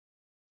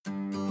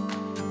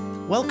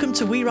Welcome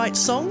to We Write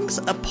Songs,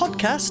 a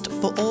podcast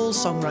for all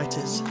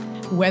songwriters.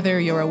 Whether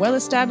you're a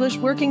well-established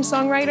working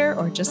songwriter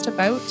or just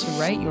about to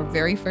write your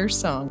very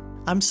first song.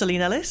 I'm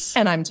Celine Ellis.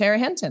 And I'm Tara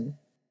Henton.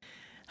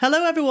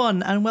 Hello,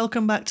 everyone, and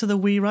welcome back to the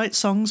We Write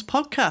Songs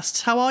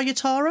podcast. How are you,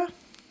 Tara?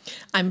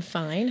 I'm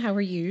fine. How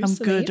are you, I'm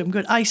Celine? good, I'm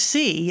good. I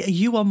see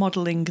you are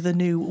modelling the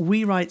new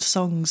We Write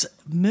Songs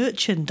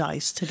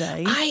merchandise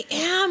today. I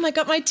am. I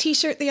got my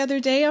t-shirt the other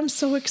day. I'm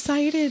so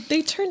excited.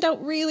 They turned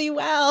out really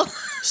well.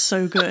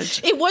 So good.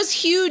 It was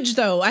huge,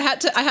 though. I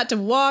had to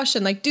wash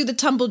and do the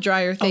tumble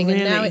dryer thing,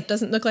 really? And now it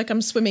doesn't look like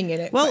I'm swimming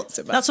in it. Well, quite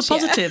so much. that's a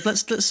positive. Yeah.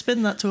 Let's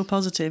spin that to a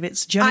positive.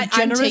 It's I'm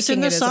generous taking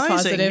in the it as sizing. a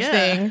positive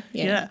thing.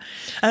 Yeah.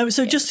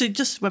 Just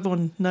so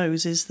everyone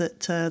knows, is that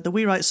the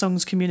We Write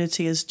Songs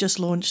community has just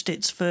launched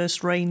its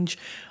first range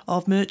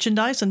of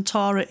merchandise, and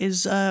Tara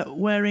is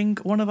wearing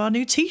one of our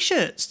new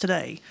t-shirts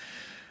today.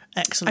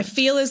 Excellent. I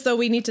feel as though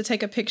we need to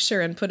take a picture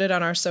and put it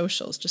on our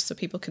socials just so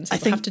people can see.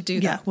 We'll have to do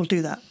that. Yeah, we'll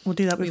do that. We'll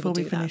do that before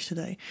we finish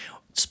today.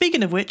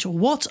 Speaking of which,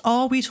 what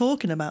are we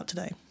talking about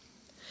today?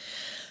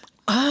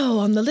 Oh,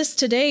 on the list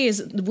today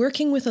is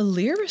working with a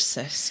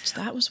lyricist.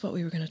 That was what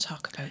we were going to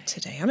talk about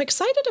today. I'm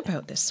excited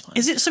about this one.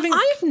 Is it something...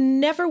 I've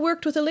never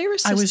worked with a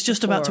lyricist I was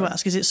just about to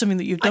ask, is it something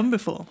that you've done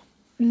before?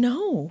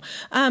 No.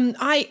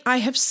 I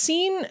have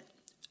seen...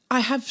 I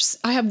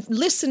have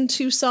listened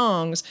to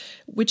songs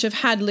which have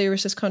had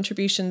lyricist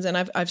contributions, and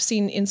I've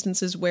seen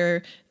instances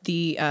where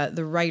the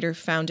writer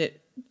found it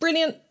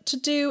brilliant to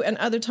do, and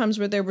other times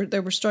where there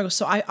were struggles.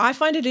 So I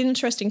find it an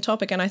interesting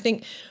topic, and I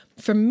think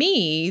for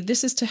me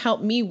this is to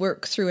help me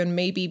work through and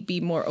maybe be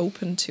more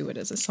open to it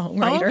as a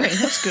songwriter. Oh, okay.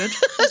 That's good.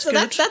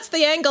 That's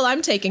the angle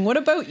I'm taking. What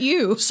about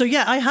you? So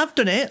yeah, I have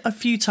done it a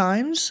few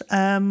times.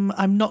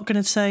 I'm not going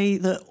to say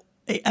that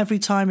every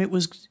time it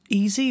was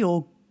easy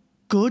or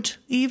good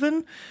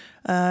even.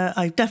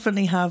 I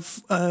definitely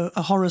have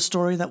a horror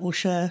story that we'll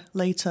share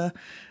later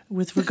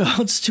with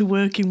regards to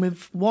working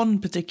with one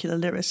particular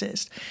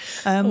lyricist.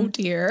 Oh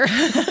dear.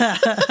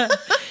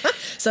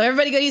 So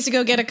everybody needs to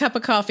go get a cup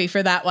of coffee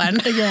for that one.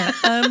 Yeah.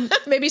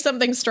 Maybe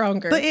something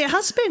stronger. But it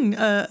has been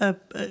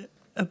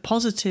a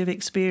positive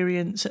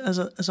experience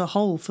as a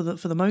whole for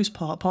the most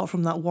part, apart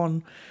from that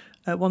one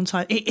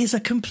time. It is a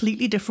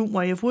completely different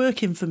way of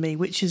working for me,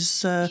 which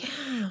is a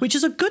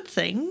good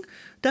thing,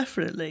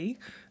 definitely.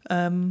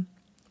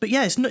 But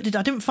yeah, I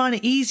didn't find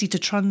it easy to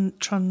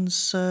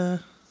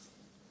translate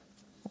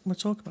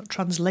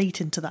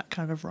into that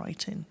kind of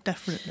writing.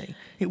 Definitely,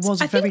 it was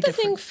very different. I think the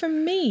thing for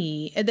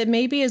me that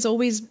maybe has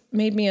always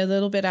made me a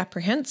little bit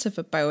apprehensive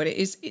about it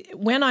is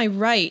when I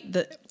write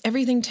that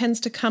everything tends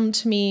to come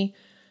to me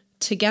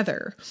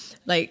together,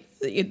 like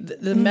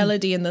the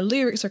melody and the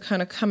lyrics are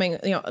kind of coming,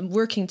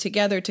 working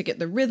together to get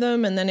the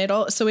rhythm, and then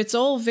it's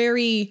all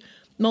very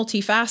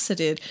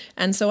multifaceted,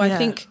 and so I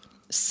think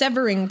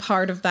severing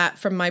part of that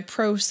from my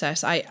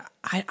process, I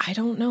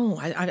don't know.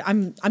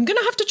 I'm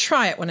gonna have to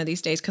try it one of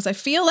these days because I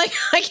feel like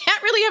I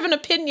can't really have an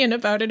opinion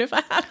about it if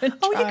I haven't.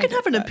 Oh, you can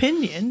have an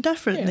opinion,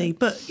 definitely, yeah.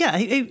 But yeah,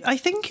 I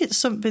think it's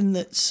something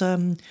that's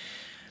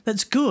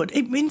good.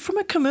 I mean, from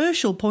a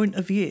commercial point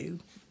of view.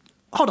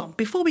 Hold on,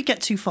 before we get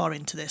too far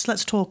into this,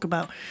 let's talk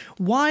about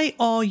why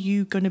are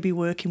you going to be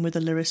working with a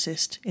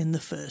lyricist in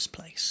the first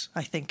place?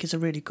 I think is a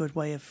really good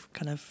way of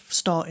kind of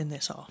starting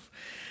this off.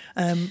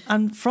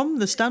 And from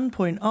the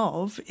standpoint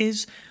of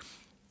is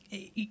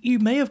you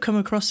may have come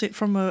across it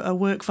from a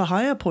work for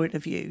hire point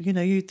of view.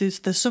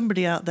 There's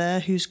somebody out there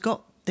who's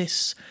got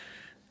these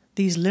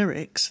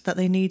lyrics that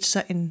they need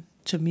set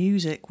into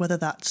music, whether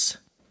that's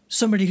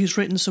somebody who's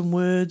written some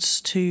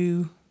words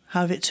to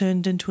have it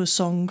turned into a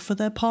song for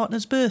their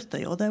partner's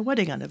birthday or their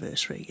wedding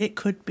anniversary. It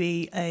could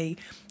be a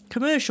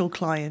commercial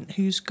client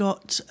who's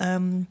got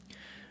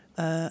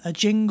a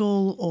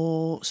jingle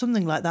or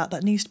something like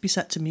that needs to be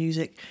set to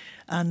music.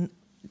 And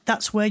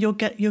that's where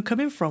you're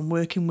coming from,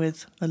 working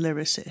with a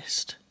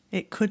lyricist.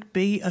 It could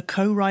be a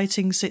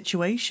co-writing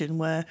situation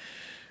where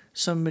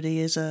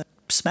somebody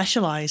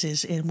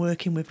specialises in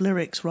working with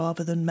lyrics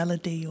rather than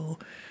melody or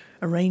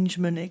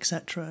arrangement,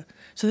 etc.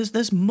 So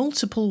there's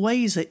multiple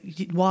ways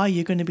why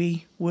you're going to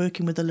be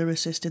working with a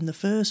lyricist in the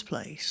first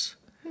place.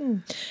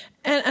 And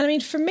I mean,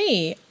 for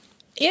me,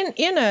 in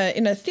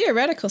a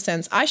theoretical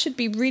sense, I should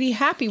be really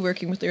happy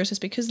working with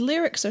lyricists because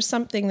lyrics are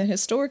something that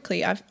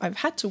historically I've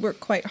had to work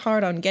quite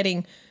hard on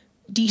getting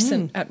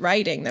decent at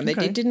writing them.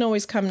 Okay. It didn't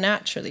always come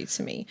naturally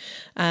to me.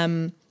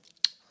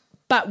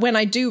 But when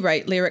I do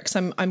write lyrics,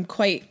 I'm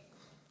quite,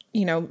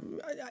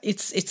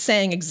 it's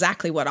saying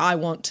exactly what I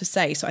want to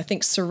say. So I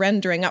think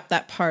surrendering up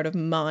that part of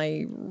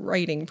my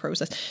writing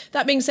process.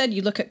 That being said,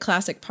 you look at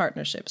classic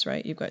partnerships,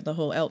 right? You've got the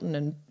whole Elton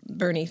and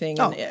Bernie thing.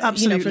 Oh, and,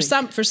 absolutely.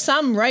 For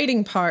some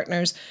writing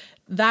partners,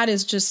 that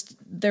is just,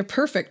 they're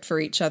perfect for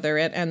each other,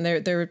 and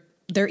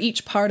they're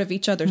each part of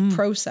each other's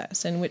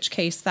process, in which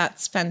case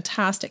that's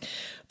fantastic.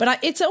 But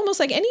it's almost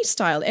like any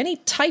style, any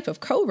type of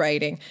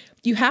co-writing,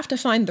 you have to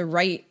find the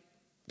right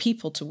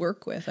people to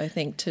work with, I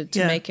think, to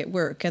make it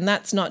work. And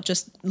that's not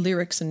just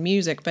lyrics and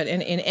music, but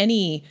in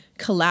any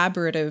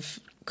collaborative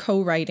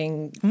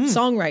co-writing,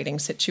 songwriting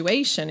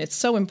situation. It's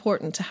so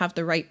important to have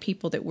the right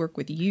people that work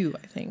with you,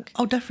 I think.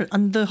 Oh, definitely.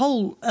 And the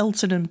whole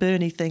Elton and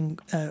Bernie thing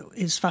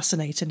is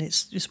fascinating.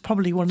 It's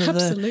probably one of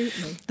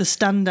the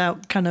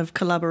standout kind of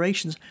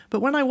collaborations. But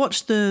when I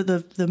watched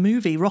the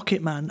movie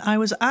Rocket Man, I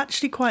was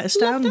actually quite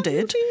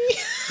astounded.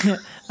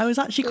 I was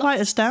actually quite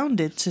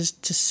astounded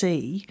to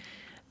see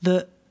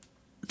that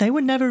they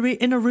were never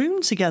in a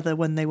room together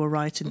when they were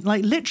writing.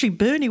 Like, literally,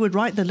 Bernie would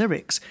write the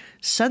lyrics,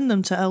 send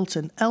them to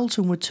Elton.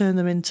 Elton would turn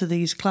them into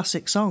these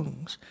classic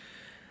songs.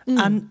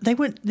 And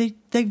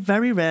they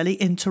very rarely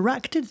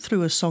interacted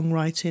through a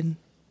songwriting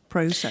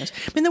process.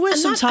 I mean, there were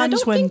some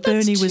times when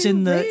Bernie was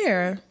in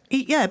the...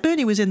 Yeah,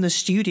 Bernie was in the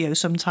studio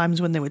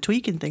sometimes when they were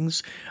tweaking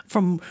things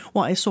from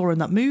what I saw in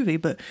that movie.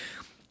 But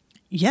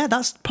yeah,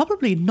 that's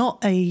probably not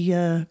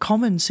a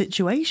common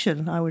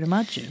situation, I would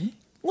imagine.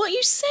 Well,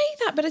 you say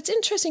that, but it's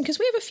interesting because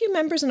we have a few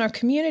members in our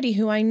community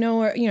who I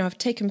know are, have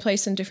taken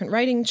place in different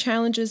writing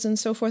challenges and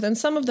so forth. And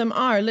some of them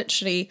are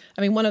literally,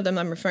 one of them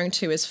I'm referring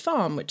to is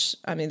FOM, which,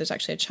 there's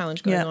actually a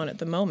challenge going on at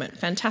the moment.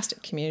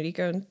 Fantastic community.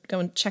 Go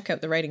and check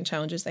out the writing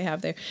challenges they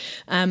have there.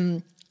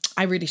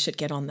 I really should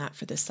get on that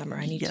for this summer.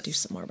 I need to do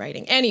some more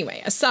writing.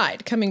 Anyway,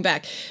 coming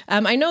back,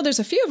 I know there's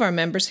a few of our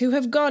members who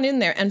have gone in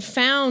there and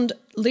found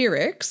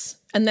lyrics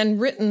and then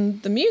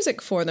written the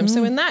music for them.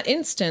 So in that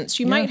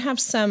instance, you might have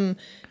some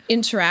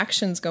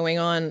interactions going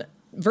on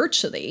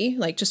virtually,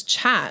 like just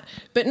chat,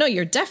 but no,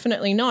 you're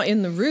definitely not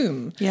in the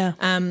room.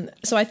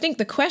 So I think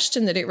the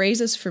question that it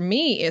raises for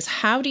me is,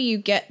 how do you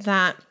get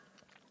that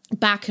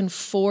back and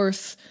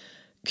forth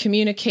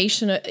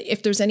communication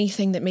if there's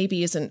anything that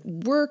maybe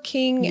isn't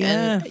working?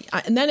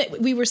 And then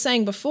we were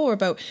saying before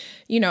about,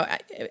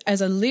 as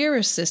a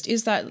lyricist,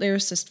 is that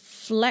lyricist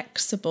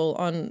flexible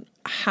on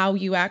how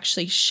you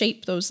actually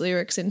shape those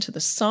lyrics into the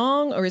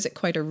song, or is it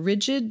quite a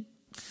rigid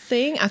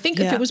thing? I think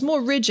if it was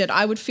more rigid,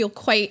 I would feel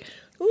quite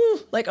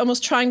like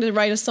almost trying to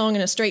write a song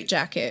in a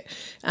straitjacket.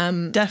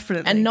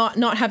 Definitely. And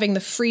not having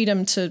the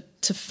freedom to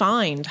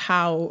find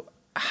how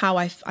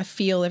I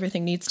feel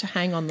everything needs to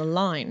hang on the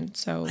line.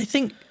 So I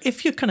think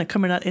if you're kind of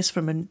coming at this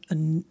from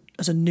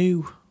as a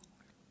new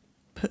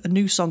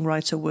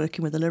songwriter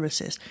working with a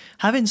lyricist,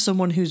 having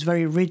someone who's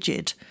very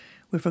rigid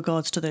with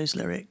regards to those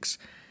lyrics,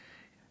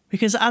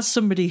 because as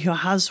somebody who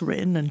has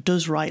written and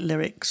does write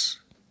lyrics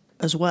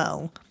as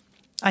well,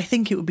 I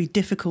think it would be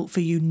difficult for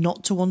you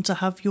not to want to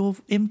have your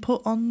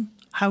input on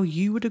how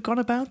you would have gone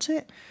about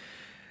it,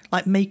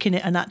 like making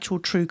it an actual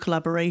true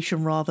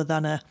collaboration rather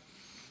than a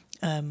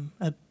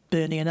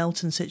Bernie and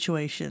Elton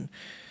situation.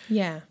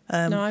 No,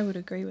 I would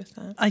agree with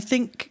that. I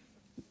think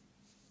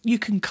you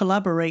can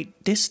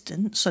collaborate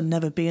distance and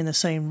never be in the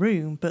same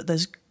room, but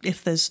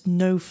if there's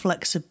no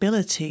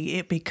flexibility,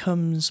 it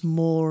becomes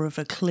more of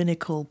a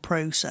clinical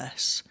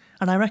process.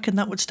 And I reckon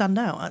that would stand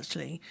out,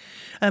 actually.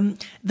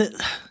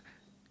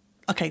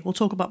 Okay, we'll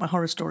talk about my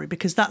horror story,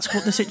 because that's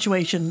what the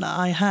situation that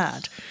I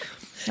had.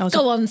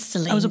 Go on,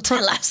 Celine, I was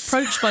tell us.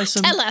 Approached by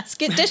some... Tell us,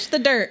 dish the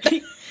dirt.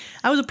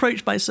 I was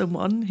approached by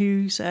someone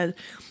who said,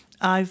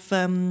 I've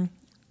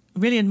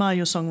really admire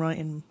your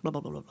songwriting, blah,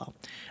 blah, blah, blah, blah.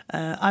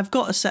 I've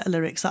got a set of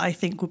lyrics that I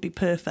think would be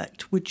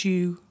perfect. Would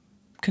you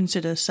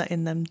consider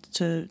setting them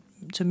to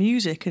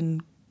music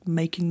and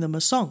making them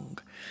a song?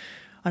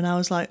 And I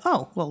was like,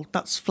 oh, well,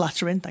 that's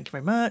flattering. Thank you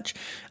very much.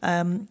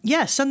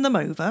 Send them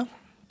over.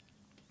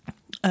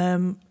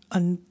 And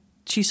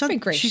she sent... Very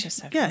gracious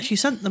of you. She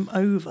sent them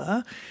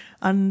over,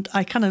 and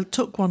I kind of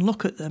took one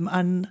look at them,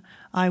 and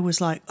I was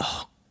like,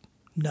 oh,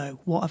 no,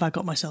 what have I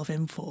got myself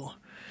in for?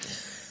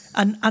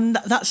 And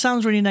that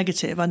sounds really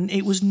negative, and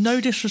it was no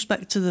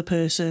disrespect to the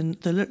person.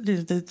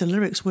 The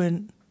lyrics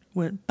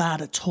weren't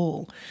bad at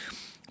all.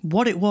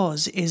 What it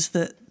was is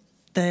that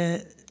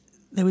there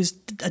was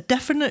a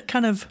definite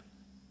kind of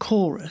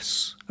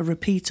chorus, a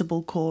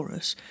repeatable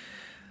chorus,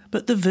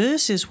 but the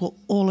verses were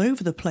all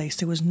over the place.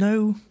 There was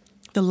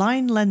the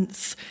line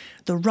length,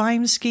 the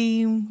rhyme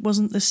scheme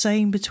wasn't the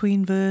same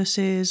between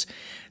verses.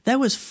 There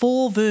was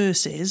 4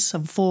 verses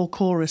and 4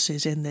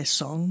 choruses in this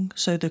song,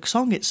 so the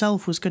song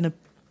itself was going to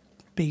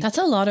be... That's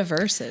a lot of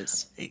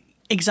verses.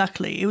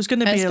 Exactly. It was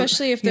going to be...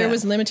 Especially if there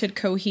was limited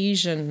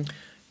cohesion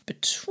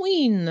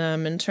between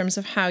them in terms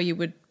of how you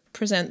would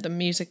present them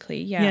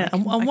musically. I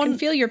can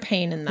feel your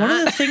pain in that. One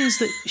of the things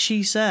that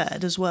she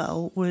said as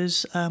well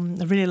was, I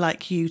really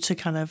like you to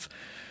kind of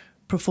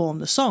perform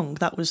the song.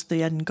 That was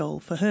the end goal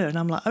for her. And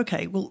I'm like,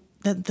 okay, well,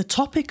 the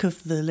topic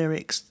of the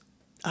lyrics,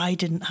 I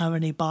didn't have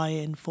any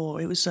buy-in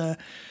for. It was a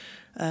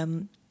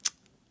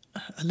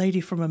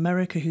lady from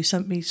America who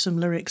sent me some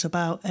lyrics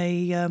about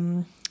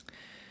it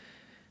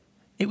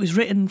was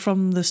written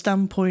from the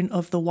standpoint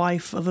of the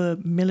wife of a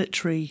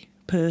military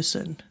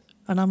person.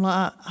 And I'm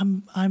like,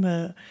 I'm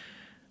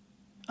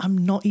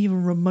not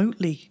even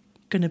remotely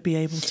going to be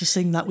able to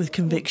sing that with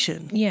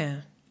conviction.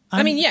 Yeah.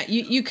 I mean, yeah,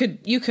 you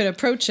could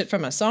approach it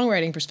from a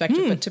songwriting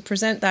perspective, but to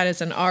present that as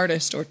an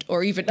artist,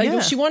 or even like,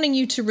 was she wanting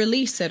you to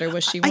release it, or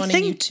was she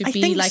wanting you to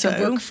be like a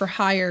work for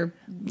hire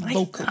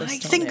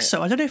vocalist? I think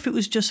so. I don't know if it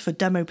was just for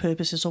demo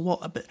purposes or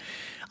what, but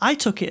I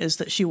took it as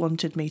that she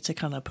wanted me to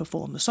kind of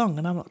perform the song,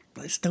 and I'm not.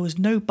 There was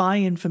no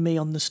buy-in for me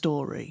on the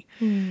story.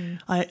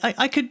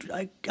 I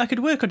could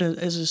work on it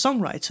as a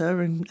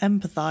songwriter and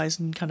empathise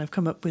and kind of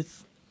come up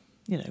with,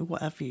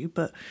 what have you,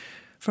 but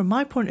from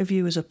my point of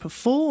view as a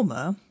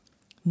performer.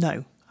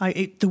 No,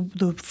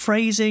 the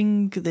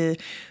phrasing, the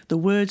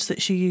words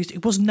that she used,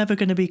 it was never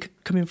going to be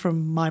coming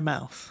from my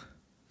mouth.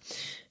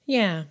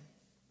 Yeah,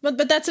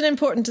 but that's an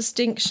important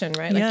distinction,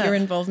 right? Like your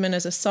involvement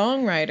as a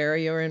songwriter or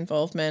your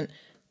involvement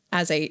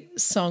as a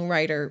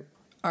songwriter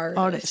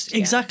artist.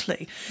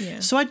 Exactly. Yeah.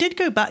 So I did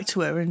go back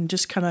to her and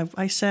just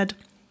I said,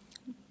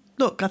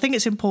 look, I think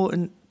it's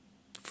important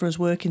for us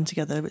working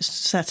together, it's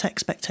set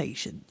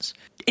expectations.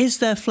 Is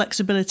there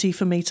flexibility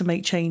for me to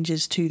make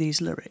changes to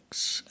these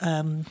lyrics?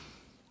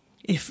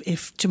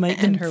 If to make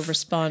them, and her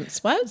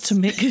response was to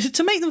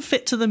make them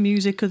fit to the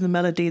music and the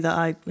melody that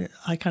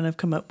I kind of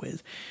come up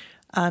with,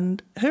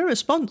 and her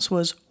response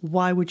was,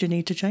 "Why would you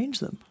need to change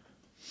them?"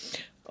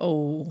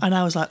 Oh, and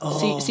I was like,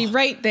 "Oh, see,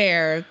 right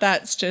there,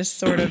 that's just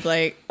sort of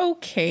like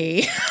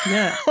okay,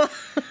 yeah."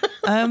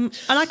 And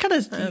I kind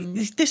of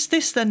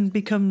this then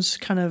becomes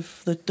kind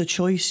of the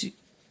choice,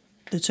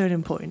 the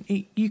turning point.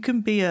 It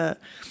can be a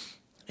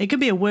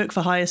work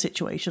for hire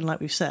situation, like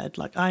we've said.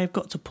 Like I've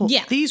got to put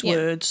these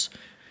words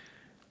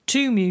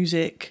to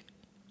music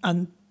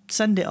and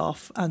send it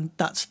off, and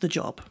that's the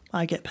job.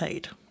 I get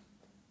paid.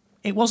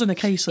 It wasn't a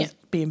case of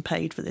being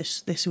paid for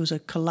this. This was a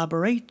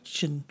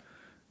collaboration,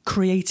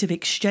 creative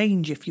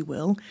exchange, if you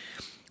will,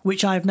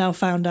 which I've now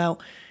found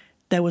out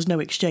there was no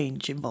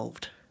exchange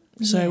involved.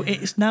 So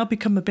it's now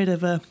become a bit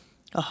of a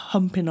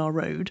hump in our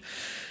road.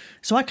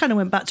 So I kind of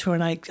went back to her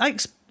and I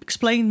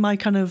explained my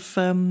kind of...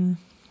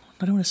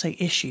 I don't want to say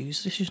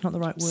issues. This is not the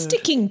right word.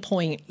 Sticking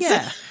points.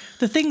 Yeah,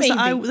 the things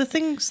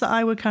that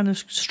I were kind of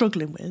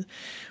struggling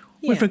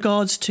with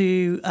regards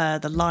to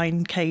the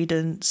line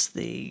cadence,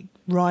 the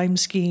rhyme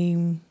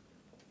scheme,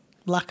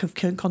 lack of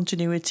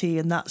continuity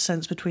in that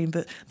sense between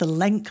the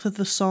length of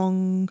the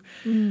song,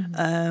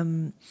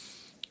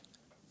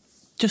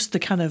 just the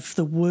kind of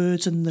the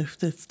words and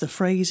the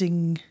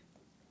phrasing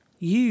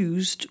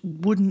used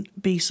wouldn't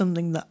be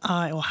something that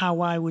how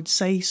I would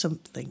say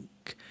something.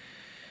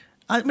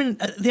 I mean,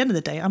 at the end of the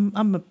day,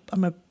 I'm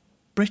a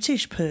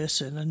British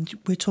person, and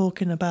we're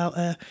talking about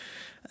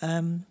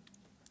the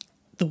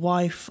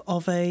wife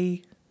of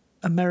a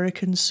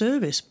American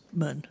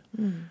serviceman.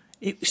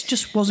 It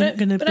just wasn't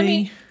going to be. I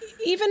mean,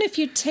 even if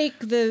you take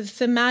the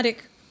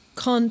thematic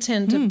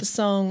content of the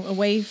song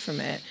away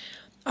from it,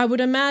 I would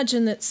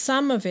imagine that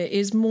some of it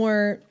is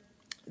more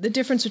the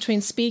difference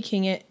between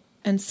speaking it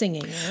and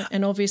singing it,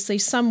 and obviously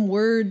some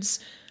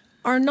words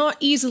are not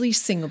easily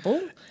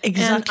singable.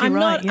 Exactly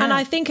right. And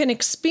I think an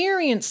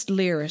experienced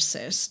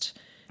lyricist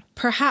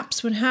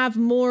perhaps would have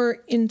more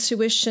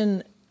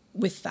intuition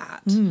with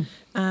that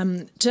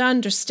to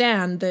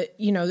understand that,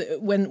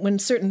 when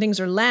certain things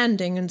are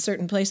landing in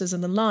certain places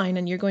in the line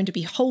and you're going to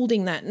be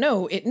holding that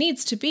note, it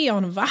needs to be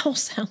on a vowel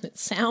sound that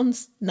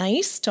sounds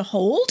nice to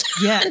hold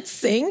and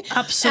sing.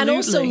 Absolutely. And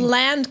also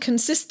land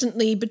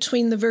consistently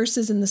between the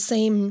verses in the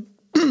same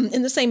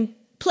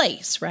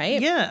place, right?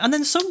 Yeah, and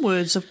then some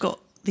words have got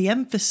the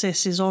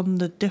emphasis is on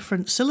the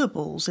different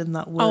syllables in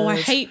that word. Oh, I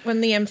hate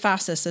when the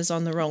emphasis is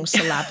on the wrong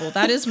syllable.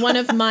 That is one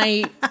of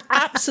my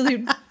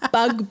absolute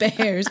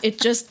bugbears.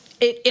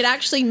 It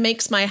actually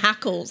makes my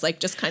hackles like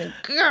just kind of,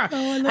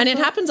 and it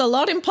happens a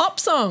lot in pop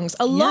songs.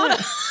 A lot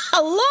of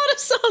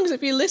songs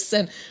if you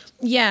listen.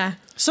 Yeah.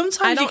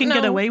 Sometimes you can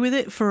get away with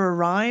it for a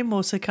rhyme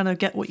or to kind of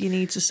get what you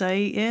need to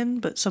say in,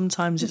 but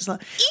sometimes it's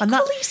like...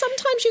 Equally,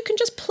 sometimes you can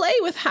just play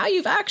with how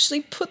you've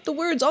actually put the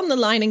words on the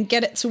line and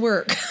get it to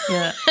work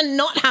and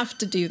not have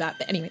to do that.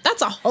 But anyway,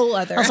 that's a whole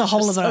other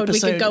episode we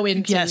could go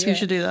into. Yes, we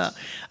should do that.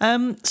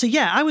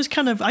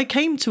 I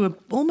came to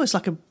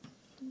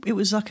it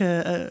was like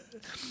a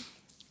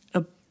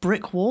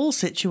brick wall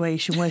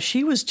situation where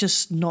she was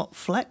just not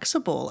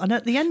flexible. And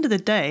at the end of the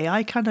day,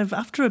 I kind of,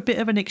 after a bit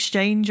of an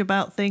exchange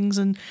about things,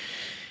 and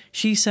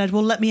she said,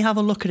 well, let me have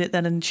a look at it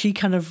then. And she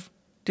kind of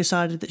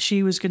decided that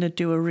she was going to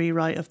do a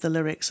rewrite of the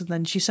lyrics. And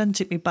then she sent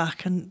it me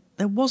back, and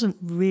there wasn't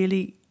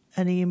really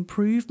any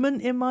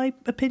improvement in my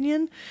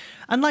opinion.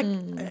 And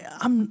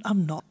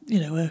I'm not,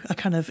 a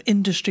kind of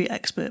industry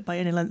expert by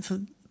any length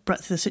of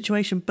breadth of the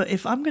situation, but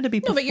if I'm going to be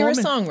performing... No, but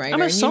you're a songwriter.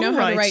 I'm a songwriter. You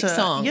know how to write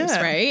songs,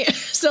 right?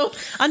 So,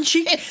 and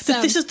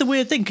this is the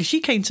weird thing, because she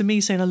came to me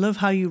saying, I love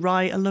how you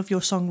write, I love your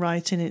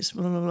songwriting, it's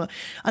blah, blah, blah.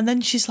 And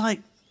then she's like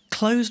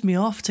closed me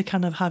off to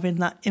kind of having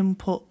that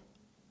input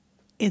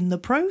in the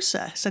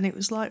process. And it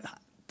was like,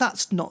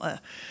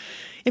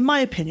 in my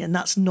opinion,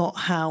 that's not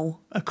how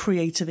a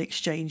creative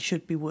exchange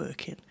should be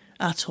working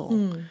at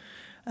all.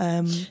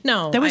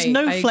 No, there was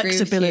no I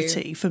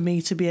flexibility for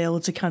me to be able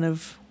to kind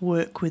of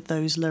work with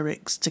those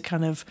lyrics to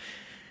kind of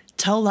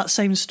tell that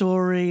same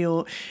story.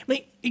 Or I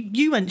mean,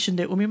 you mentioned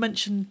it when we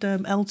mentioned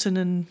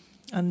Elton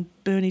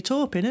and Bernie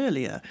Taupin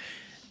earlier.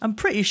 I'm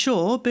pretty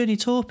sure Bernie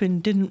Taupin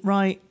didn't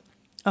write,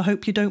 I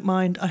hope you don't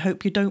mind, I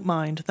hope you don't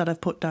mind that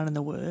I've put down in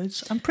the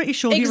words. I'm pretty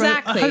sure he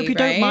wrote, I hope you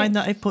don't mind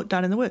that I've put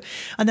down in the words.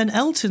 And then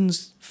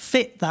Elton's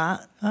fit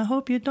that, I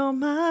hope you don't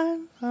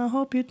mind, I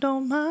hope you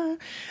don't mind.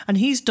 And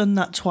he's done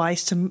that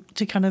twice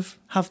to kind of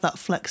have that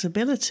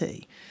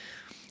flexibility.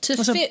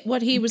 To fit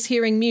what he was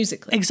hearing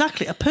musically.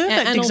 Exactly, a perfect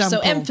and example. And also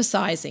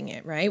emphasizing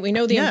it, right? We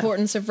know the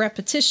importance of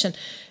repetition.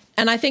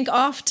 And I think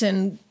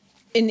often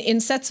in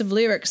sets of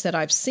lyrics that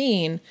I've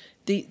seen,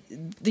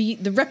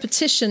 the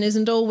repetition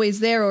isn't always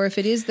there, or if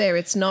it is there,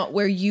 it's not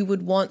where you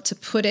would want to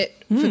put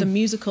it for the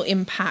musical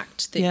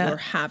impact that you're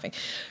having.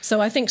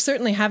 So I think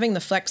certainly having the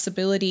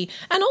flexibility,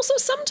 and also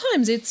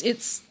sometimes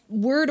it's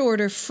word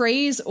order,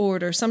 phrase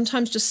order,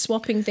 sometimes just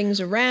swapping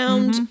things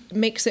around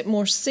makes it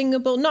more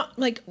singable,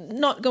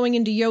 not going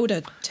into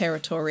Yoda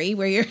territory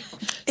where you're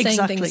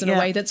saying things in a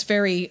way that's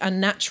very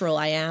unnatural,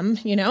 like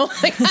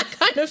that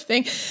kind of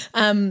thing.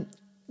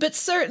 But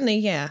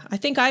certainly, I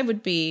think I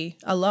would be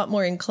a lot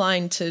more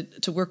inclined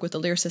to work with a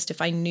lyricist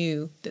if I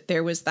knew that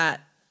there was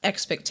that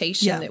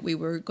expectation that we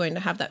were going to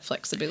have that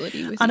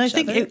flexibility with each other. And I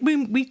think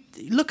we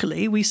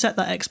luckily we set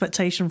that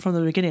expectation from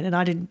the beginning, and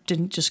I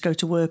didn't just go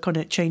to work on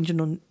it,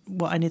 changing on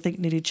what anything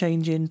needed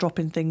changing,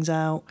 dropping things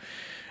out,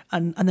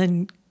 and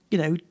then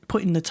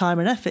putting the time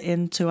and effort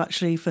in to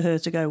actually for her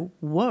to go,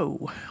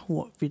 whoa,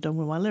 what have you done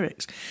with my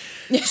lyrics?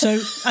 So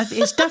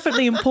it's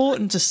definitely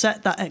important to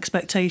set that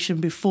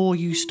expectation before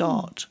you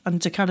start,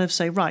 and to kind of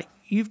say, right,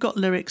 you've got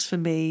lyrics for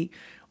me,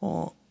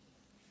 or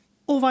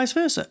vice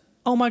versa.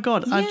 Oh my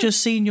God, I've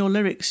just seen your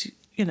lyrics,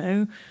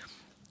 can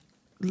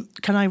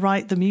I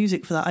write the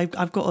music for that?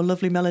 I've got a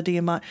lovely melody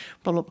in my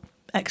blah, blah, blah.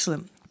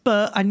 Excellent.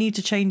 But I need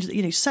to change,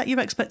 set your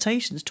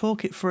expectations,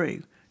 talk it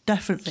through.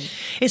 Definitely.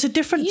 It's a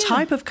different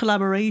type of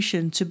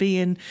collaboration to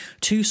being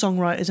two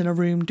songwriters in a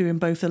room doing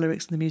both the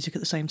lyrics and the music at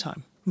the same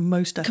time.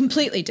 Most definitely.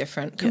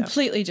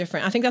 Completely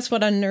different. I think that's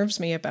what unnerves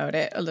me about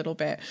it a little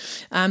bit.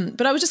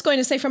 But I was just going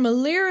to say, from a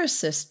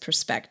lyricist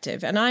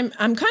perspective, and I'm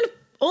kind of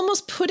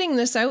almost putting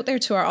this out there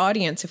to our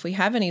audience, if we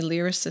have any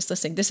lyricists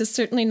listening. This is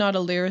certainly not a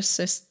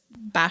lyricist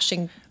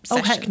bashing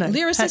session. Heck no.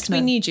 Lyricist, we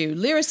need you.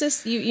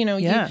 Lyricist,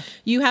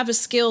 you have a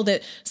skill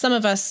that some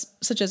of us,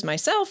 such as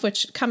myself,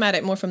 which come at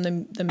it more from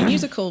the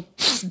musical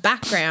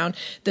background,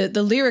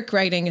 the lyric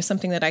writing is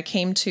something that I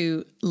came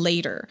to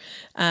later.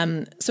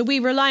 So we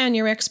rely on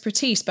your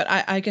expertise, but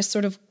I guess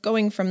sort of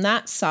going from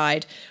that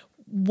side,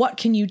 what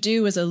can you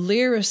do as a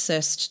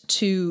lyricist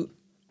to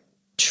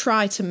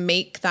try to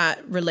make that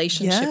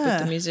relationship with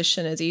the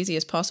musician as easy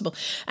as possible?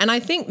 And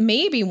I think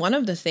maybe one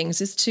of the things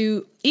is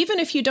to, even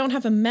if you don't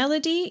have a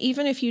melody,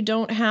 even if you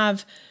don't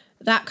have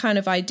that kind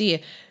of idea,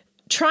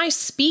 try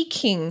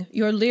speaking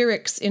your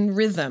lyrics in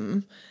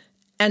rhythm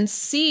and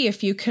see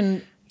if you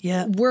can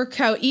work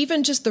out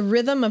even just the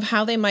rhythm of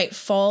how they might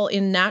fall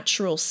in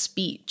natural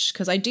speech.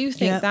 Because I do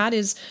think that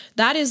is,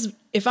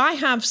 if I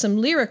have some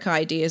lyric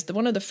ideas,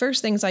 one of the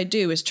first things I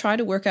do is try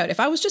to work out,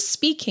 if I was just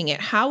speaking it,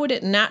 how would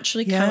it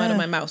naturally come out of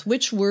my mouth?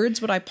 Which words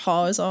would I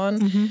pause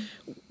on?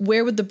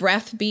 Where would the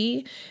breath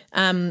be?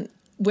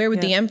 Where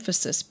would the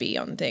emphasis be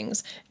on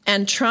things?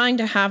 And trying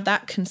to have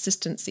that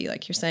consistency,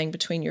 like you're saying,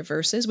 between your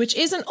verses, which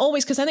isn't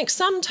always, because I think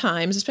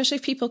sometimes, especially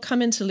if people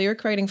come into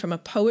lyric writing from a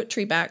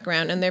poetry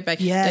background and they're like,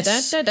 da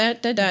da da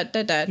da da da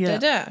da da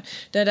da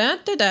da da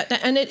da da,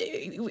 and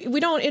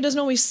it doesn't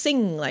always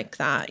sing like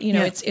that.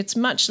 It's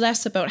much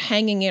less about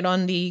hanging it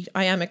on the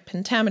iambic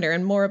pentameter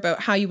and more about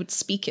how you would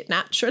speak it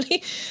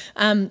naturally.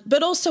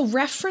 But also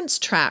reference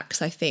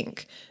tracks, I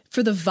think,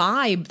 for the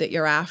vibe that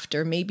you're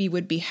after, maybe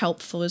would be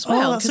helpful as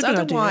well. Because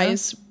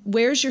otherwise,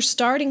 where's your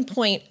starting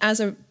point as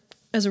a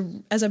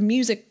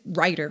music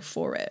writer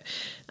for it?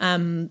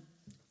 How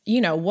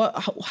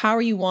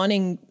are you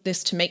wanting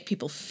this to make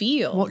people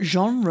feel? What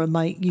genre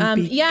might you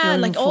be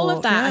going all for?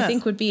 of that I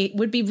think would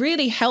be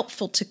really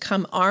helpful to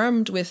come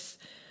armed with.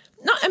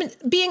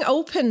 Being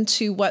open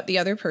to what the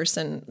other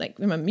person, like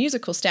from a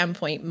musical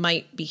standpoint,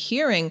 might be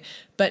hearing,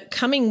 but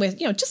coming with,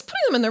 just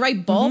putting them in the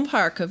right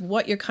ballpark of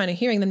what you're kind of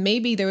hearing, then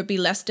maybe there would be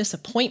less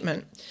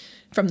disappointment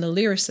from the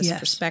lyricist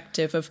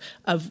perspective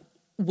of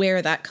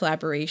where that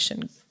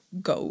collaboration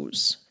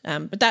goes.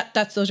 But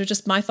those are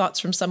just my thoughts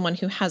from someone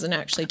who hasn't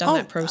actually done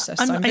that process.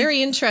 So I'm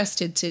very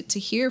interested to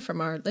hear from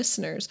our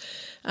listeners.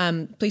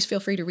 Please feel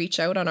free to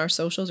reach out on our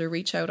socials or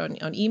reach out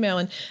on email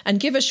and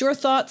give us your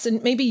thoughts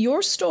and maybe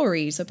your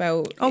stories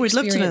about experiences we'd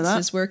love to know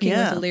that. Working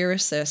with a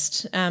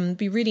lyricist.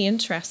 Be really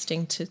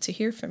interesting to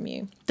hear from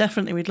you.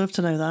 Definitely, we'd love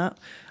to know that.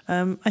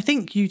 I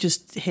think you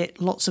just hit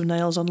lots of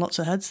nails on lots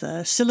of heads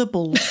there.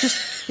 Syllables,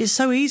 it's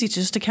so easy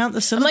to count the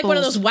syllables. I'm like one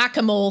of those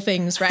whack-a-mole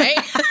things, right?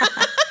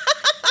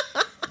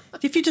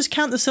 If you just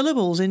count the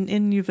syllables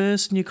in your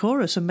verse and your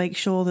chorus and make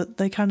sure that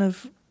they kind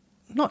of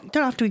don't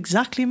have to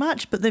exactly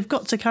match, but they've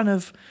got to kind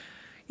of,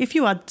 if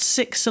you had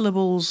 6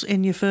 syllables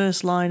in your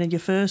first line and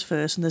your first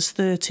verse, and there's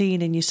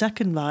 13 in your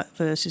second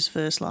verse's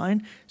first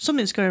line,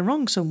 something's going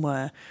wrong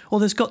somewhere. Or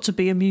there's got to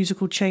be a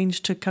musical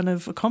change to kind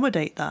of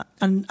accommodate that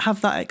and have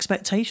that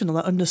expectation or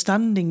that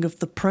understanding of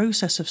the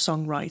process of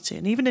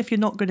songwriting, even if you're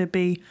not going to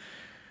be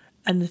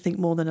anything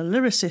more than a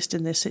lyricist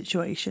in this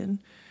situation,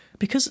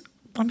 because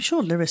I'm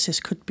sure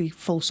lyricists could be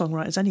full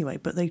songwriters anyway,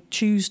 but they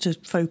choose to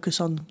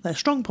focus on their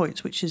strong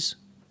points, which is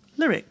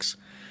lyrics.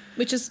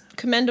 Which is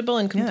commendable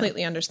and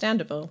completely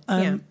understandable.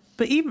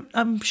 But even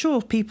I'm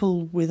sure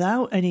people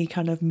without any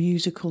kind of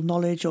musical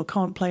knowledge or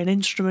can't play an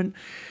instrument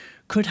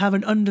could have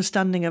an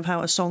understanding of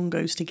how a song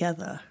goes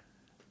together,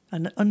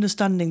 and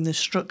understanding the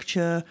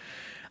structure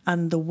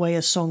and the way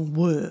a song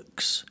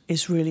works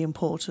is really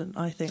important,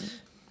 I think.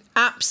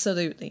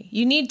 Absolutely.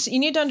 You need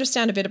to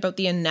understand a bit about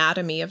the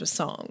anatomy of a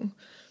song,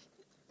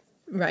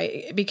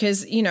 right?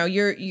 Because, you know,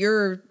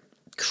 you're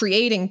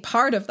creating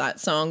part of that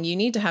song. You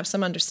need to have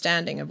some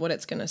understanding of what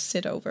it's going to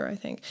sit over, I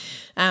think.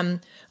 I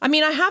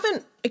mean, I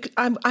haven't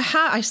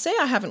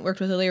worked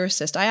with a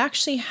lyricist. I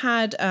actually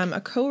had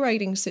a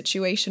co-writing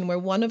situation where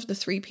one of the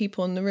 3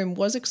 people in the room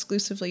was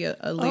exclusively a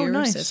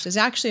lyricist. Nice. Is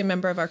actually a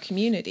member of our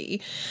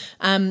community.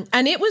 And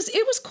it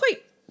was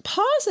quite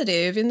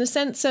positive in the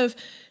sense of,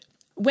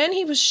 when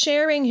he was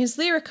sharing his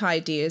lyric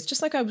ideas,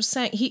 just like I was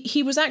saying,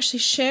 he was actually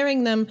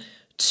sharing them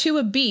to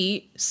a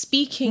beat,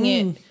 speaking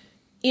it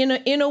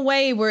in a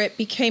way where it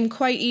became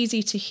quite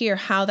easy to hear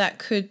how that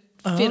could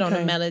fit on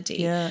a melody.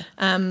 Yeah.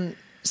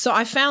 So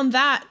I found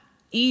that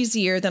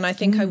easier than I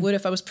think I would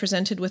if I was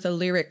presented with a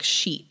lyric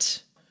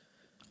sheet.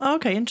 Oh,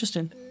 okay,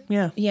 interesting.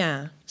 Yeah.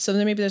 Yeah. So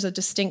then maybe there's a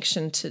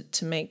distinction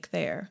to make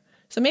there.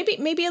 So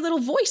maybe a little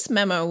voice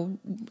memo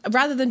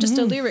rather than just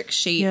a lyric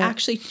sheet. Yeah.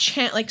 Actually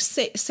chant, like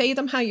say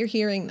them how you're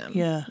hearing them.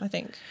 Yeah. I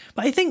think.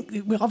 But I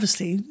think, well,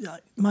 obviously,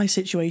 my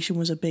situation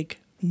was a big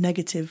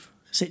negative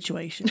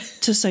situation,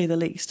 to say the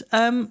least.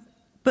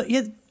 But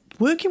yeah,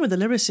 working with a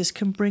lyricist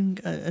can bring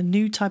a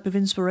new type of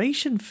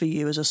inspiration for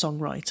you as a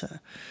songwriter.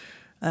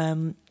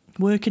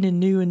 Working in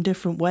new and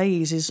different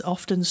ways is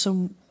often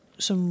some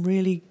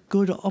really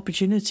good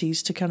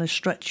opportunities to kind of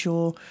stretch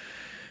your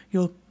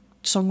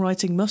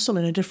songwriting muscle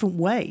in a different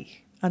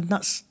way, and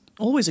that's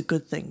always a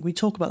good thing. We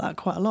talk about that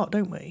quite a lot,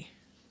 don't we?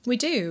 We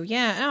do,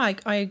 yeah. No,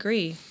 I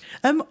agree.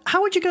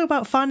 How would you go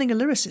about finding a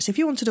lyricist? If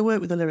you wanted to work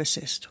with a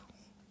lyricist,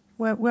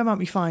 where might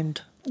we find?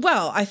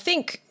 Well, I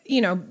think, you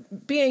know,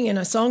 being in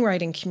a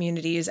songwriting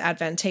community is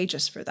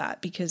advantageous for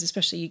that, because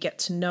especially you get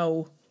to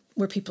know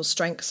where people's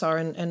strengths are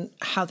and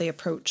how they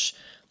approach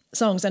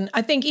songs. And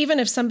I think even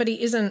if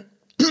somebody isn't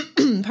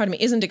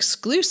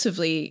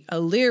exclusively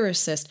a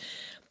lyricist,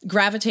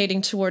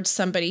 gravitating towards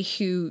somebody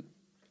who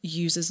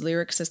uses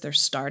lyrics as their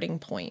starting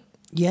point.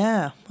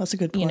 Yeah, that's a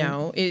good point. You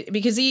know,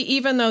 because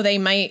even though they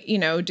might, you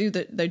know, do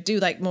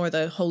like more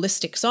the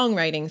holistic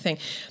songwriting thing,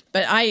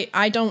 but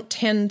I don't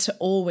tend to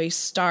always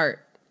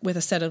start with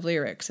a set of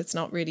lyrics. It's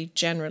not really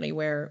generally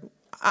where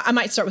I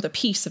might start with a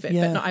piece of it,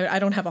 but no, I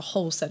don't have a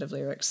whole set of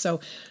lyrics.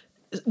 So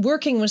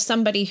working with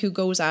somebody who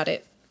goes at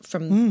it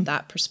from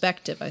that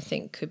perspective, I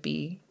think could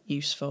be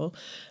useful.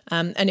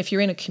 And if you're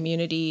in a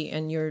community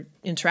and you're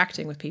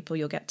interacting with people,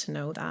 you'll get to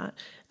know that.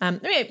 I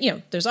mean, you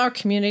know, there's our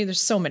community. There's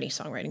so many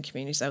songwriting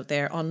communities out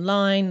there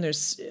online.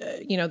 There's,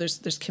 you know,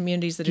 there's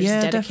communities that are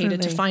just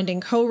dedicated to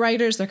finding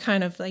co-writers. They're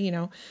kind of, you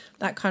know,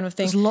 that kind of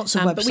thing. There's lots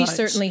of websites. But we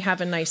certainly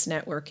have a nice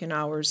network in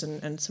ours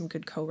and some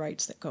good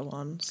co-writes that go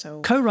on.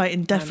 So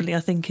co-writing definitely, I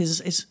think,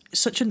 is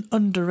such an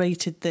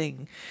underrated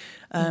thing.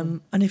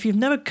 And if you've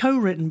never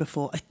co-written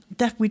before,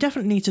 we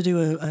definitely need to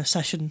do a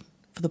session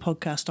for the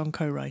podcast on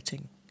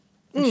co-writing.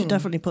 We should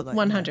definitely put that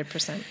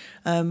 100%.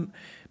 I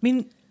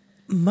mean,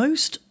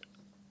 most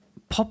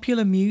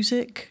popular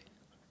music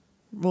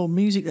or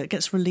music that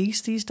gets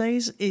released these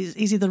days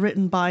is either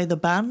written by the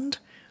band,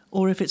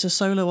 or if it's a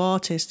solo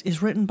artist,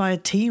 is written by a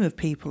team of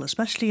people,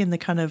 especially in the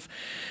kind of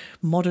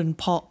modern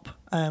pop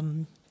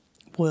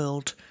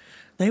world.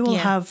 They will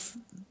have,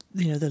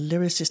 you know, the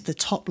lyricist, the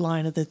top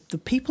liner, the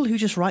people who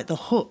just write the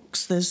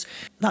hooks.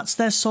 That's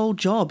their sole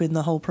job in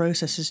the whole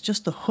process, is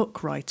just the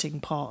hook writing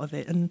part of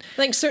it. And I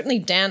think certainly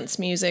dance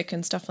music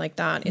and stuff like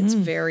that, it's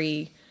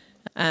very...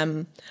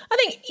 I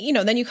think, you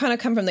know, then you kind of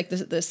come from like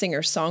the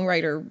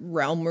singer-songwriter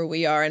realm where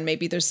we are, and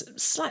maybe there's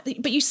slightly,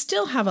 but you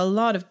still have a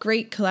lot of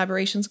great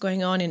collaborations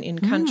going on in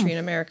country and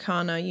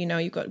Americana. You know,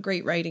 you've got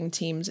great writing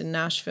teams in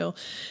Nashville.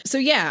 So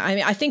yeah, I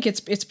mean, I think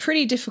it's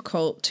pretty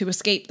difficult to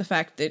escape the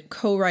fact that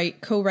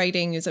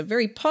co-writing is a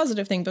very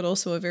positive thing, but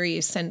also a very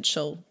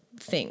essential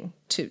thing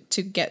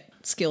to get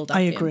skilled up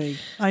in.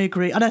 I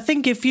agree. And I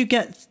think if you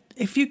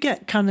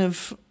get kind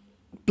of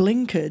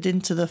blinkered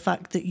into the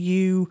fact that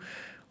you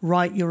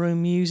write your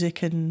own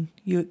music and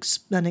you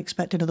then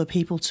expecting other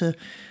people to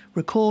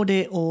record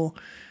it, or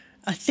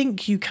I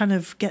think you kind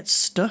of get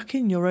stuck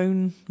in your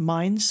own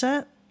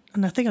mindset.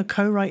 And I think a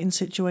co-writing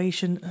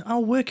situation,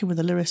 or working with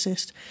a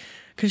lyricist,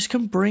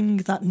 can bring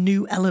that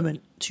new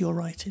element to your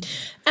writing.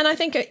 And I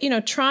think, you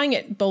know, trying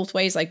it both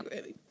ways, like,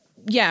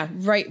 yeah,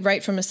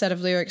 write from a set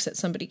of lyrics that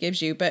somebody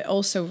gives you, but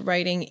also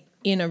writing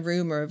in a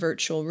room or a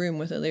virtual room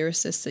with a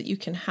lyricist, that you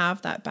can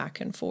have that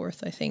back and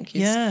forth, I think.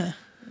 Yeah.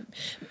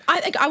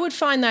 I think I would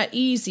find that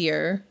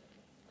easier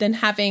than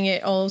having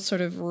it all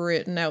sort of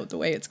written out the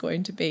way it's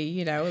going to be,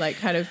 you know, like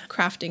kind of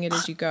crafting it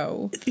as you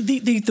go.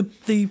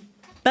 The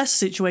best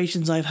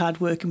situations I've had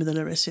working with a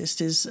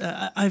lyricist is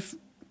I've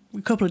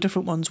a couple of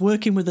different ones.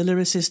 Working with a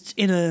lyricist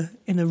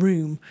in a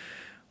room,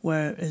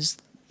 whereas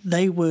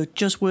they were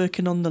just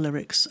working on the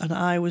lyrics and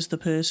I was the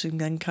person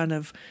then kind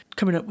of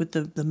coming up with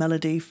the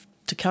melody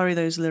to carry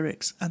those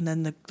lyrics and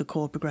then the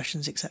chord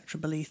progressions, etc.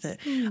 beneath it.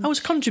 I was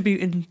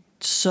contributing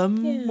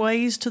some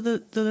ways to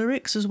the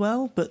lyrics as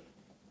well, but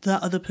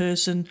that other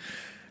person,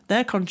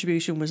 their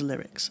contribution was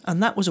lyrics.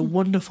 And that was a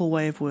wonderful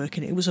way of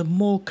working. It was a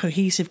more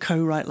cohesive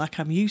co-write like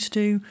I'm used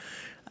to.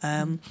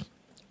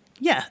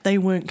 Yeah, they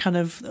weren't kind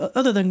of,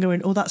 other than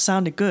going, oh, that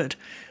sounded good,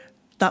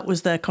 that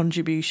was their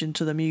contribution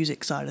to the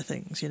music side of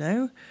things, you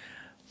know?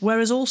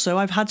 Whereas also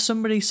I've had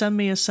somebody send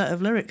me a set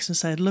of lyrics and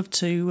say, I'd love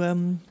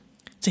to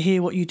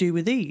hear what you do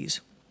with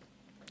these.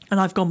 And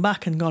I've gone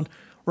back and gone,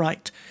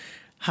 right,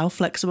 how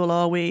flexible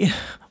are we?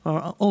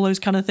 Or all those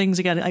kind of things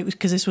again.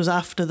 Because this was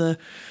after the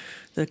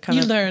kind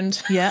you of... learned.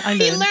 Yeah, I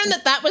learned. You learned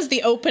that was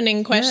the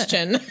opening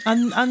question. Yeah.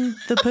 And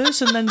the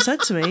person then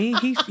said to me,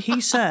 he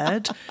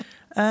said,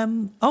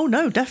 oh,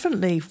 no,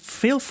 definitely.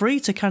 Feel free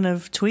to kind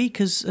of tweak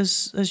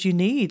as you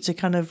need to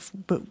kind of...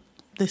 But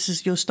this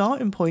is your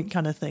starting point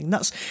kind of thing.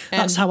 That's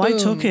how boom, I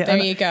took it. There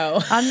you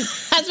go. And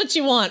that's what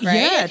you want, right?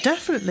 Yeah,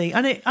 definitely.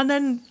 And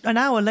then an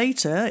hour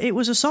later, it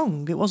was a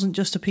song. It wasn't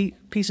just a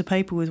piece of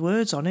paper with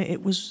words on it.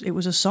 It was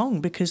a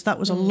song, because that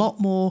was a lot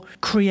more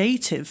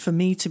creative for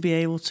me to be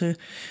able to.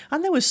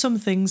 And there was some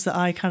things that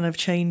I kind of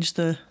changed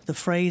the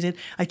phrasing.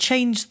 I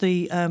changed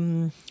the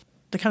kind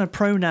of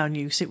pronoun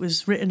use. It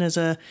was written as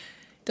a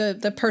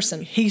the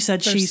person. He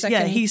said, she.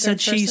 Yeah, he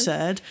said, she person.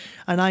 said,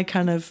 and I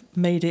kind of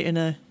made it in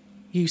a.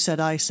 You said,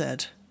 I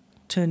said,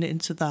 turned it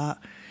into that.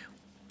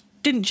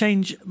 Didn't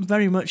change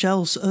very much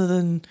else other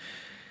than...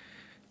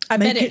 I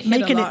bet it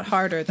hit a lot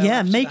harder, though.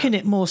 Yeah, making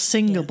it more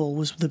singable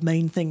was the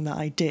main thing that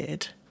I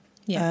did.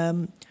 Yeah.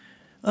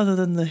 Other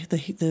than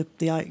the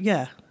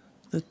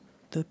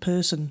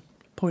person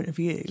point of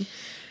view.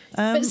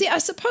 But see, I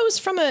suppose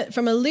from a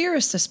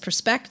lyricist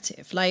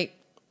perspective, like,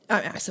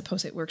 I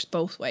suppose it works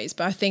both ways,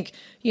 but I think,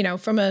 you know,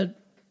 for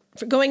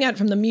going at it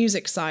from the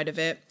music side of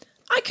it,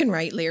 I can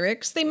write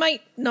lyrics. They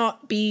might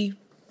not be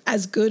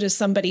as good as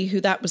somebody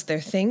who that was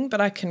their thing, but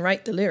I can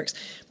write the lyrics.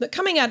 But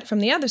coming at it from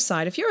the other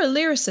side, if you're a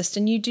lyricist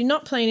and you do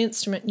not play an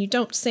instrument and you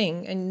don't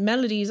sing and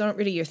melodies aren't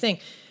really your thing,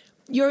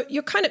 you're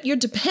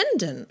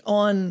dependent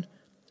on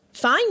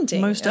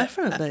finding most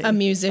definitely a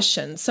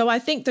musician. So I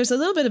think there's a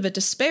little bit of a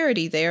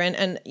disparity there,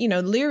 and you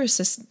know,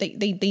 lyricists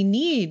they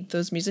need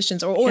those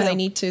musicians, or they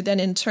need to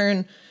then in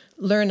turn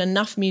learn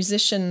enough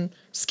musician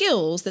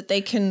skills that they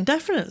can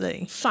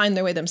definitely find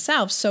their way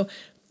themselves. So,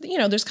 you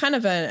know, there's kind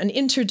of an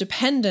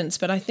interdependence,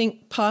 but I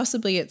think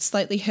possibly it's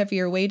slightly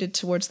heavier weighted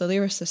towards the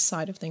lyricist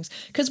side of things,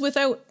 because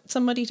without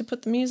somebody to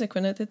put the music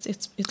in it,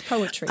 it's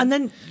poetry. And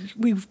then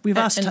we've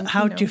asked,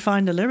 how do you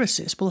find a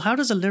lyricist? Well, how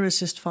does a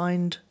lyricist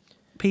find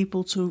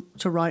people to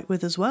write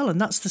with as well?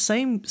 And that's the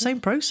same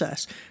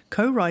process.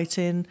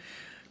 Co-writing,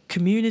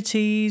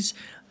 communities,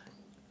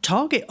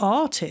 target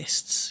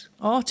artists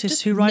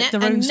who write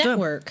their own stuff.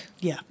 Network.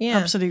 Yeah,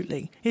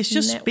 absolutely. It's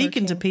just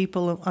speaking to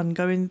people and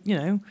going, you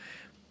know,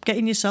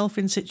 getting yourself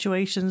in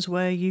situations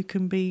where you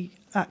can be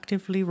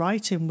actively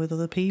writing with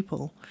other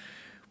people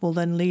will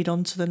then lead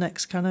on to the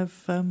next kind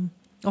of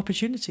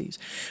opportunities.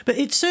 But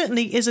it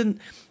certainly isn't.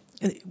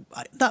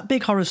 That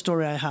big horror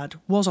story I had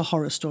was a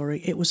horror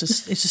story.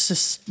 It's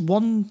just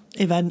one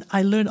event.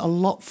 I learned a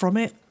lot from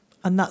it,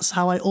 and that's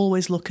how I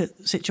always look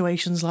at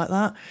situations like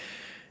that.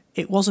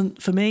 It wasn't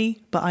for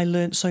me, but I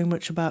learned so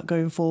much about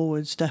going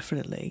forwards,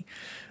 definitely.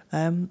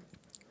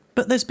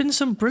 But there's been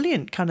some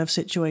brilliant kind of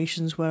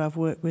situations where I've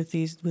worked with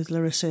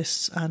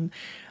lyricists, and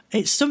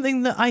it's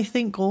something that I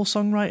think all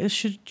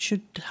songwriters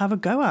should have a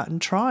go at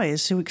and try,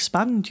 is to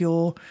expand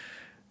your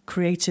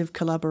creative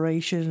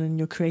collaboration and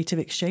your creative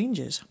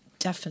exchanges.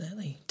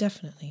 Definitely.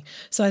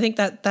 So I think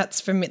that's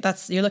for me.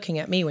 You're looking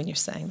at me when you're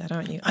saying that,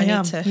 aren't you?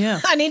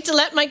 I need to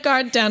let my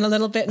guard down a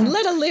little bit and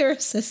let a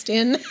lyricist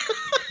in.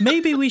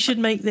 Maybe we should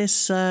make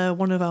this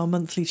one of our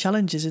monthly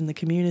challenges in the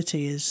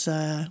community, is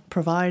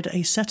provide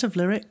a set of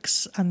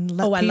lyrics and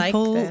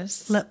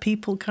let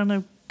people kind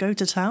of go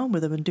to town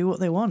with them and do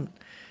what they want.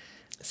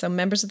 So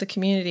members of the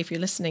community, if you're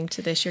listening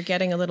to this, you're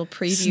getting a little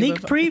preview.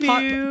 Sneak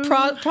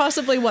preview.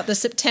 Possibly the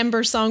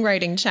September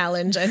songwriting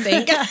challenge, I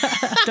think.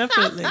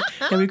 Definitely.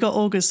 Yeah, we've got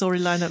August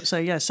already lined up. So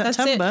yeah,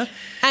 September. That's it.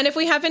 And if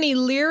we have any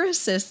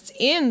lyricists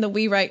in the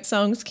We Write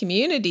Songs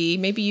community,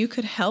 maybe you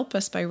could help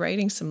us by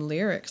writing some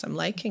lyrics. I'm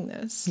liking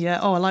this. Yeah.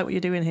 Oh, I like what you're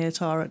doing here,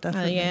 Tara.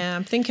 Definitely. Yeah,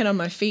 I'm thinking on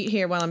my feet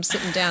here while I'm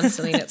sitting down,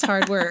 Celine. It's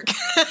hard work.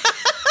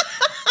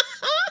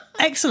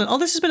 Excellent. Oh,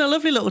 this has been a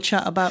lovely little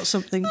chat about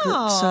something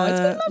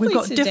that we've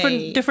got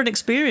different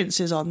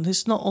experiences on.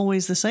 It's not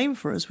always the same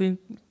for us. We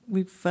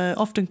we've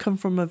often come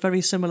from a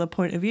very similar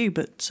point of view,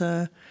 but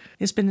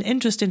it's been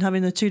interesting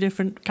having the two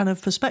different kind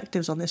of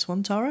perspectives on this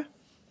one, Tara.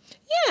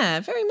 Yeah,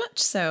 very much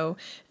so.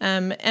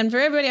 And for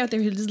everybody out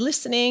there who's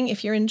listening,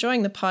 if you're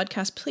enjoying the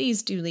podcast,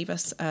 please do leave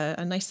us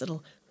a nice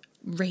little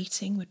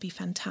rating. Would be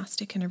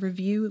fantastic, and a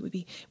review.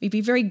 We'd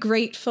be very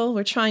grateful.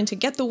 We're trying to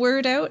get the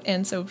word out,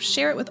 and so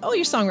share it with all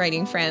your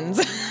songwriting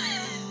friends.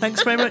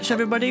 Thanks very much,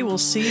 everybody. We'll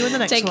see you in the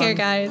next one. Take care,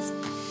 guys.